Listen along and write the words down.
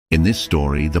In this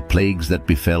story, the plagues that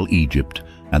befell Egypt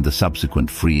and the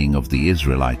subsequent freeing of the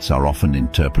Israelites are often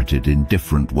interpreted in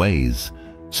different ways.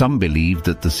 Some believe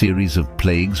that the series of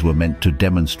plagues were meant to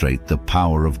demonstrate the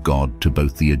power of God to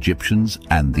both the Egyptians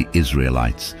and the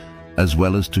Israelites, as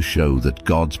well as to show that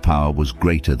God's power was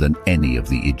greater than any of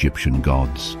the Egyptian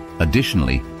gods.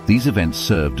 Additionally, these events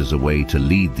served as a way to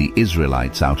lead the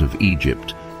Israelites out of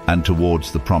Egypt and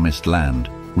towards the Promised Land,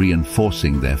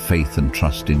 reinforcing their faith and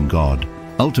trust in God.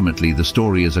 Ultimately, the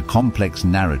story is a complex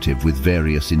narrative with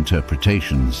various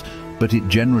interpretations, but it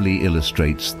generally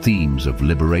illustrates themes of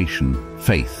liberation,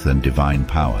 faith, and divine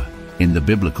power. In the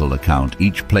biblical account,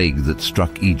 each plague that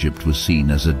struck Egypt was seen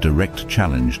as a direct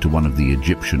challenge to one of the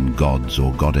Egyptian gods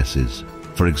or goddesses.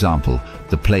 For example,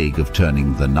 the plague of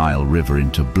turning the Nile River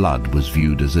into blood was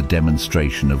viewed as a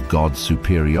demonstration of God's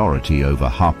superiority over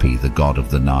Hapi, the god of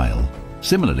the Nile.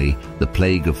 Similarly, the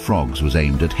plague of frogs was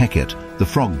aimed at Heqet, the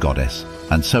frog goddess,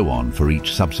 and so on for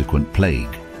each subsequent plague.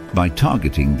 By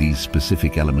targeting these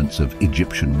specific elements of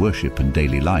Egyptian worship and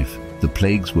daily life, the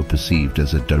plagues were perceived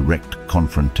as a direct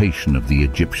confrontation of the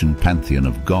Egyptian pantheon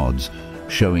of gods,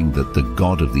 showing that the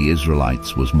God of the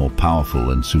Israelites was more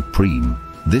powerful and supreme.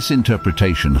 This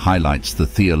interpretation highlights the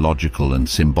theological and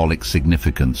symbolic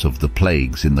significance of the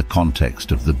plagues in the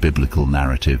context of the biblical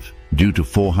narrative. Due to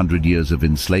 400 years of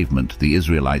enslavement, the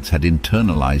Israelites had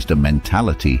internalized a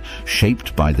mentality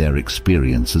shaped by their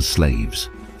experience as slaves.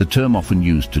 The term often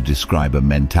used to describe a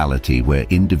mentality where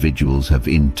individuals have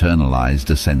internalized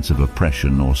a sense of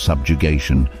oppression or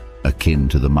subjugation, akin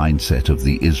to the mindset of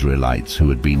the Israelites who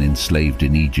had been enslaved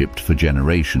in Egypt for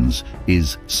generations,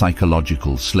 is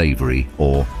psychological slavery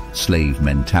or slave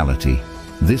mentality.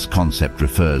 This concept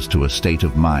refers to a state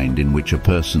of mind in which a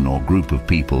person or group of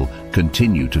people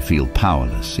continue to feel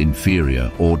powerless,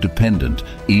 inferior, or dependent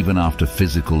even after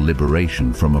physical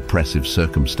liberation from oppressive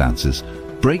circumstances.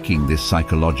 Breaking this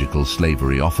psychological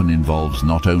slavery often involves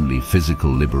not only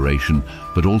physical liberation,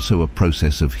 but also a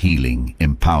process of healing,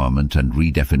 empowerment, and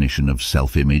redefinition of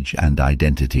self-image and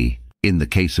identity. In the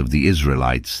case of the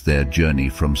Israelites, their journey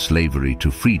from slavery to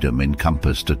freedom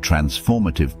encompassed a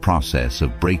transformative process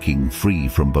of breaking free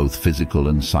from both physical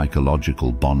and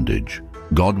psychological bondage.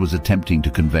 God was attempting to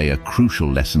convey a crucial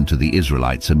lesson to the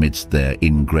Israelites amidst their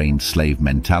ingrained slave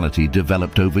mentality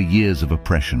developed over years of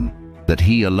oppression, that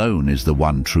He alone is the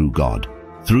one true God.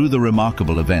 Through the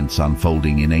remarkable events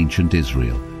unfolding in ancient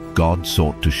Israel, God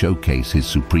sought to showcase His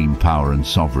supreme power and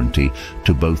sovereignty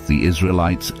to both the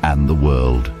Israelites and the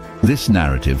world. This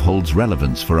narrative holds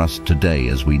relevance for us today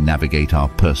as we navigate our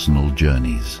personal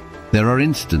journeys. There are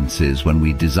instances when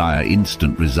we desire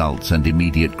instant results and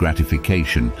immediate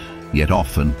gratification, yet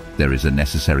often there is a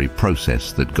necessary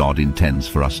process that God intends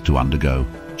for us to undergo.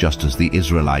 Just as the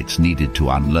Israelites needed to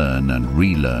unlearn and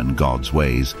relearn God's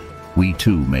ways, we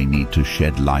too may need to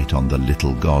shed light on the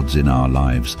little gods in our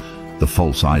lives, the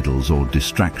false idols or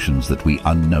distractions that we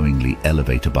unknowingly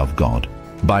elevate above God.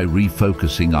 By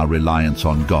refocusing our reliance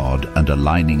on God and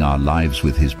aligning our lives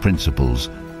with His principles,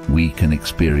 we can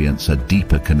experience a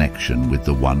deeper connection with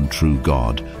the one true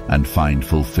God and find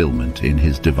fulfillment in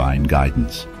His divine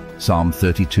guidance. Psalm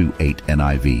 32:8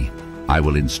 NIV. I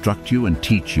will instruct you and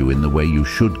teach you in the way you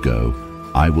should go.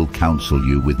 I will counsel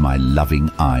you with my loving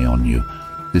eye on you.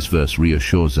 This verse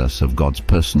reassures us of God's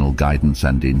personal guidance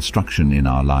and instruction in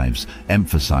our lives,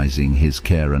 emphasizing His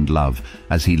care and love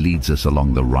as He leads us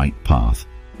along the right path.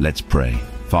 Let's pray.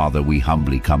 Father, we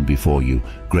humbly come before you,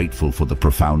 grateful for the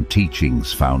profound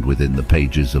teachings found within the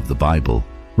pages of the Bible.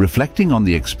 Reflecting on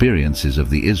the experiences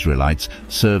of the Israelites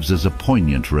serves as a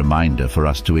poignant reminder for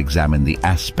us to examine the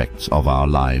aspects of our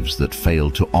lives that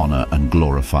fail to honor and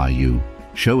glorify you.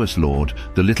 Show us, Lord,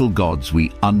 the little gods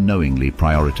we unknowingly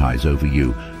prioritize over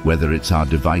you, whether it's our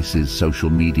devices,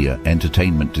 social media,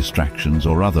 entertainment distractions,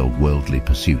 or other worldly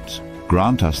pursuits.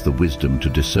 Grant us the wisdom to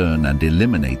discern and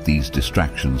eliminate these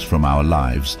distractions from our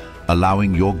lives,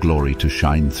 allowing your glory to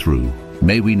shine through.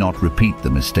 May we not repeat the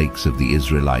mistakes of the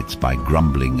Israelites by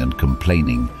grumbling and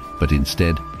complaining, but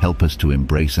instead help us to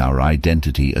embrace our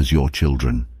identity as your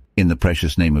children. In the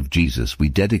precious name of Jesus, we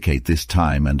dedicate this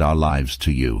time and our lives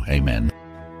to you. Amen.